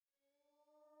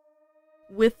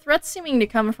With threats seeming to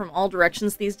come from all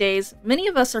directions these days, many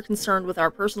of us are concerned with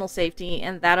our personal safety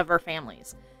and that of our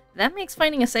families. That makes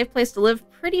finding a safe place to live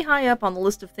pretty high up on the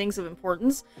list of things of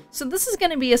importance, so this is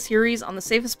going to be a series on the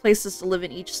safest places to live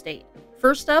in each state.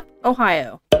 First up,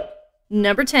 Ohio.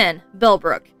 Number 10,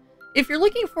 Bellbrook. If you're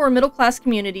looking for a middle-class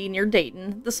community near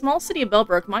Dayton, the small city of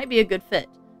Bellbrook might be a good fit.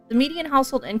 The median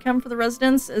household income for the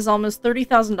residents is almost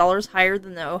 $30,000 higher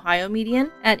than the Ohio median,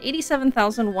 at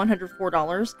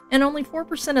 $87,104, and only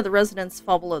 4% of the residents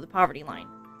fall below the poverty line.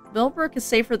 Bellbrook is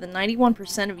safer than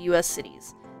 91% of U.S.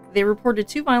 cities. They reported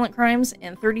 2 violent crimes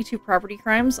and 32 property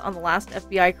crimes on the last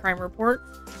FBI crime report,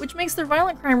 which makes their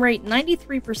violent crime rate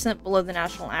 93% below the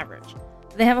national average.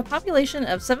 They have a population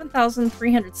of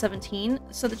 7,317,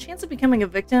 so the chance of becoming a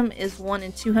victim is 1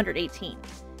 in 218.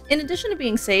 In addition to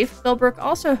being safe, Bellbrook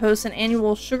also hosts an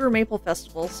annual Sugar Maple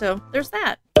Festival, so there's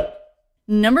that.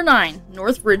 Number 9,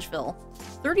 North Ridgeville.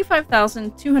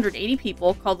 35,280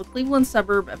 people call the Cleveland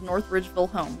suburb of North Ridgeville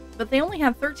home, but they only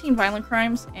have 13 violent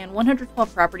crimes and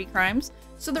 112 property crimes,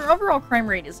 so their overall crime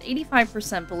rate is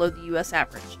 85% below the U.S.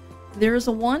 average. There is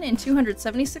a 1 in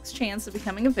 276 chance of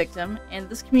becoming a victim, and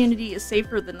this community is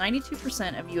safer than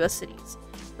 92% of U.S. cities.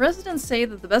 Residents say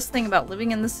that the best thing about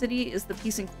living in the city is the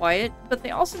peace and quiet, but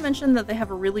they also mention that they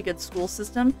have a really good school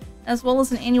system, as well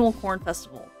as an annual corn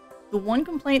festival. The one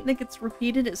complaint that gets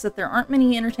repeated is that there aren't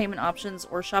many entertainment options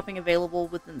or shopping available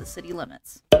within the city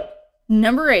limits.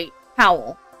 Number 8,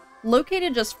 Powell.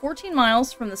 Located just 14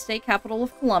 miles from the state capital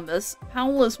of Columbus,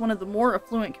 Powell is one of the more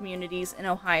affluent communities in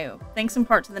Ohio, thanks in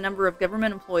part to the number of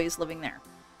government employees living there.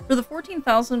 For the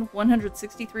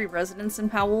 14,163 residents in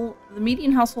Powell, the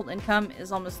median household income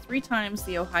is almost 3 times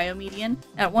the Ohio median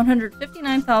at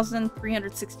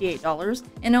 $159,368,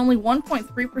 and only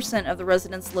 1.3% of the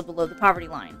residents live below the poverty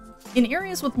line. In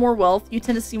areas with more wealth, you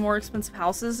tend to see more expensive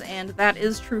houses, and that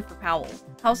is true for Powell.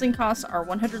 Housing costs are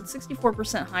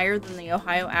 164% higher than the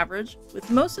Ohio average, with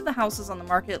most of the houses on the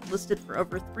market listed for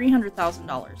over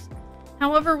 $300,000.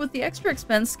 However, with the extra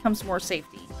expense comes more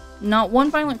safety. Not one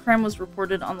violent crime was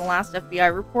reported on the last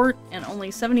FBI report, and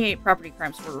only 78 property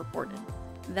crimes were reported.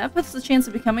 That puts the chance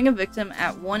of becoming a victim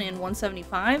at 1 in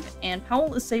 175, and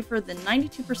Powell is safer than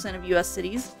 92% of U.S.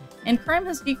 cities, and crime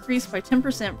has decreased by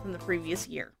 10% from the previous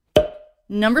year.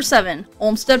 Number 7,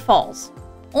 Olmsted Falls.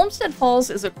 Olmsted Falls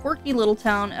is a quirky little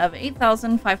town of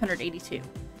 8,582.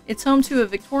 It's home to a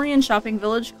Victorian shopping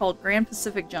village called Grand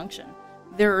Pacific Junction.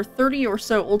 There are 30 or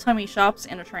so old-timey shops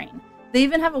and a train. They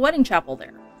even have a wedding chapel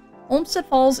there. Olmsted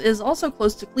Falls is also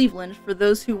close to Cleveland for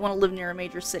those who want to live near a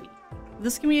major city.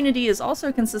 This community is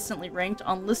also consistently ranked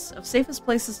on lists of safest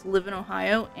places to live in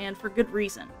Ohio, and for good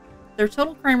reason. Their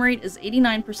total crime rate is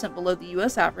 89% below the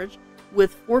U.S. average,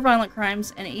 with 4 violent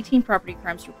crimes and 18 property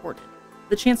crimes reported.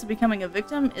 The chance of becoming a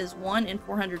victim is 1 in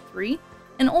 403,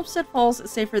 and Olmsted Falls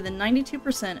is safer than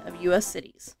 92% of U.S.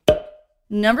 cities.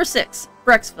 Number 6,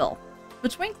 Brecksville.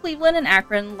 Between Cleveland and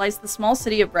Akron lies the small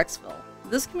city of Brecksville.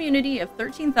 This community of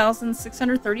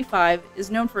 13,635 is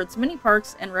known for its many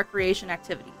parks and recreation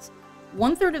activities.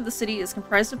 1/3 of the city is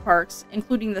comprised of parks,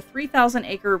 including the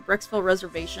 3,000-acre Brecksville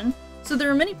Reservation, so there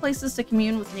are many places to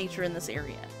commune with nature in this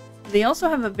area. They also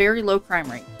have a very low crime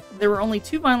rate. There were only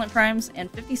 2 violent crimes and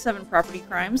 57 property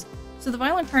crimes, so the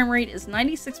violent crime rate is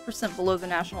 96% below the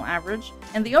national average,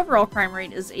 and the overall crime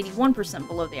rate is 81%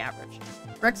 below the average.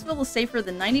 Brecksville is safer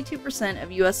than 92%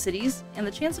 of U.S. cities, and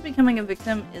the chance of becoming a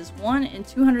victim is 1 in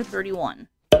 231.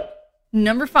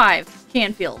 Number 5,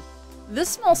 Canfield. This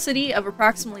small city of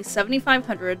approximately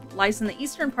 7,500 lies in the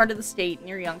eastern part of the state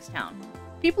near Youngstown.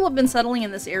 People have been settling in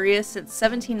this area since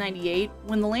 1798,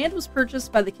 when the land was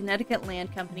purchased by the Connecticut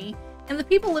Land Company, and the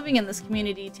people living in this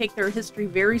community take their history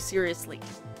very seriously.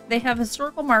 They have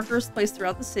historical markers placed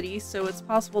throughout the city, so it's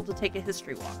possible to take a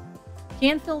history walk.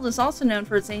 Canfield is also known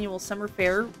for its annual summer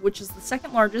fair, which is the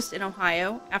second largest in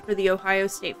Ohio after the Ohio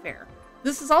State Fair.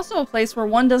 This is also a place where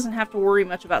one doesn't have to worry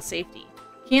much about safety.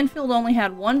 Canfield only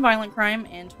had 1 violent crime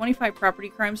and 25 property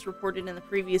crimes reported in the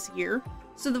previous year,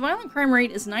 so the violent crime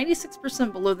rate is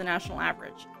 96% below the national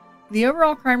average. The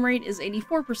overall crime rate is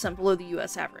 84% below the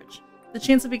U.S. average. The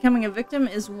chance of becoming a victim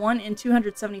is 1 in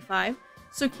 275,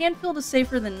 so Canfield is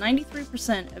safer than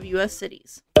 93% of U.S.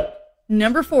 cities.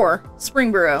 Number 4,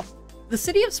 Springboro. The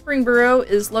city of Springboro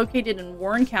is located in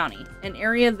Warren County, an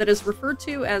area that is referred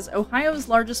to as Ohio's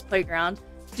largest playground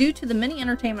due to the many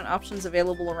entertainment options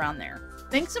available around there.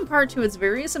 Thanks in part to its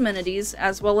various amenities,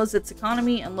 as well as its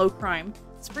economy and low crime,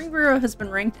 Springboro has been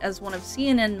ranked as one of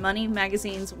CNN Money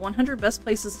magazine's 100 best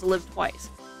places to live twice,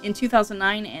 in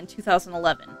 2009 and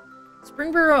 2011.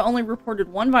 Springboro only reported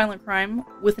 1 violent crime,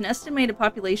 with an estimated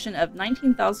population of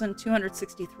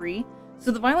 19,263,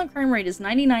 so the violent crime rate is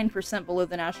 99% below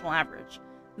the national average.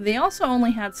 They also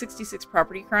only had 66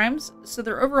 property crimes, so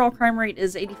their overall crime rate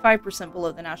is 85%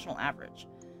 below the national average.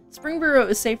 Springboro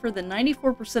is safer than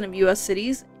 94% of US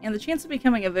cities, and the chance of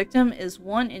becoming a victim is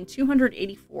 1 in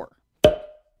 284.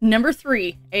 Number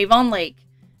 3. Avon Lake.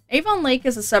 Avon Lake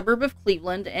is a suburb of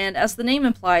Cleveland, and as the name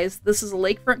implies, this is a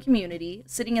lakefront community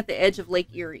sitting at the edge of Lake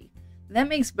Erie. That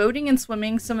makes boating and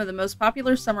swimming some of the most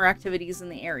popular summer activities in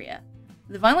the area.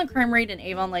 The violent crime rate in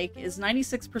Avon Lake is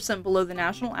 96% below the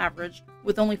national average,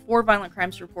 with only 4 violent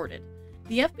crimes reported.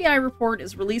 The FBI report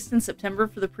is released in September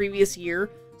for the previous year,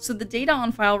 so the data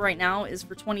on file right now is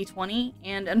for 2020,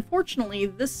 and unfortunately,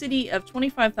 this city of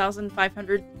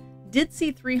 25,500 did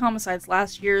see 3 homicides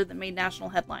last year that made national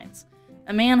headlines.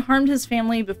 A man harmed his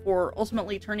family before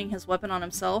ultimately turning his weapon on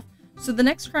himself, so the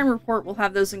next crime report will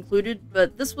have those included,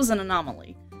 but this was an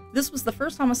anomaly. This was the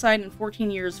first homicide in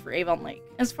 14 years for Avon Lake.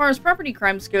 As far as property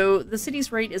crimes go, the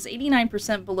city's rate is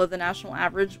 89% below the national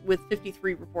average, with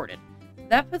 53 reported.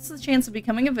 That puts the chance of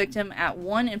becoming a victim at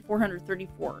 1 in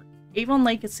 434. Avon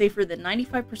Lake is safer than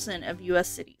 95% of US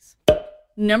cities.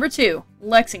 Number 2.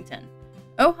 Lexington.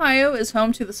 Ohio is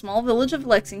home to the small village of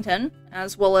Lexington,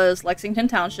 as well as Lexington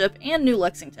Township and New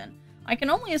Lexington. I can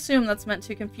only assume that's meant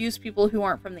to confuse people who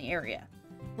aren't from the area.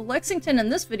 The Lexington in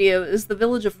this video is the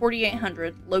village of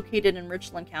 4800, located in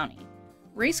Richland County.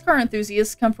 Race car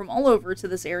enthusiasts come from all over to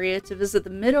this area to visit the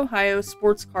Mid-Ohio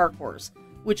Sports Car Course,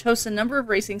 which hosts a number of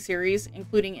racing series,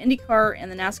 including IndyCar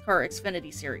and the NASCAR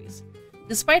Xfinity Series.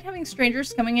 Despite having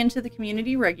strangers coming into the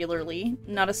community regularly,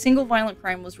 not a single violent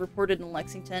crime was reported in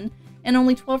Lexington, and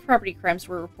only 12 property crimes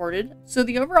were reported, so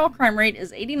the overall crime rate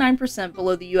is 89%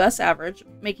 below the US average,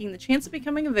 making the chance of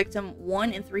becoming a victim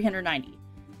 1 in 390.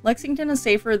 Lexington is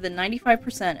safer than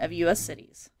 95% of US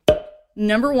cities.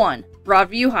 Number 1.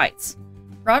 Broadview Heights.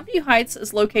 Broadview Heights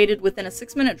is located within a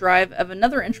 6-minute drive of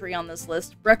another entry on this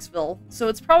list, Brecksville, so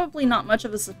it's probably not much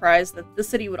of a surprise that this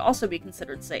city would also be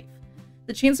considered safe.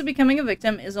 The chance of becoming a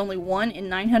victim is only 1 in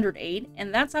 908,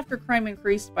 and that's after crime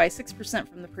increased by 6%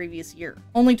 from the previous year.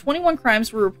 Only 21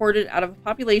 crimes were reported out of a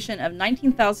population of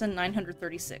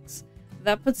 19,936.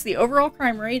 That puts the overall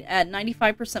crime rate at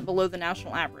 95% below the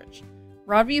national average.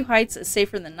 Broadview Heights is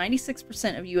safer than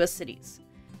 96% of US cities.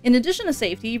 In addition to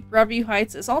safety, Broadview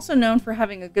Heights is also known for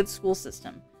having a good school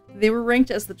system. They were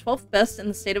ranked as the 12th best in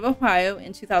the state of Ohio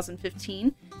in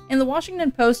 2015, and the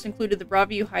Washington Post included the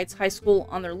Broadview Heights High School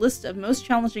on their list of most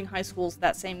challenging high schools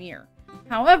that same year.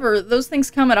 However, those things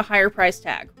come at a higher price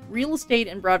tag. Real estate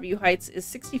in Broadview Heights is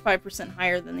 65%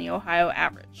 higher than the Ohio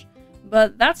average.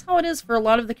 But that's how it is for a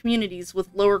lot of the communities with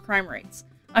lower crime rates.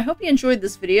 I hope you enjoyed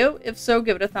this video. If so,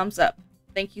 give it a thumbs up.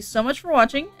 Thank you so much for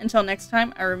watching. Until next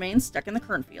time, I remain stuck in the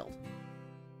cornfield.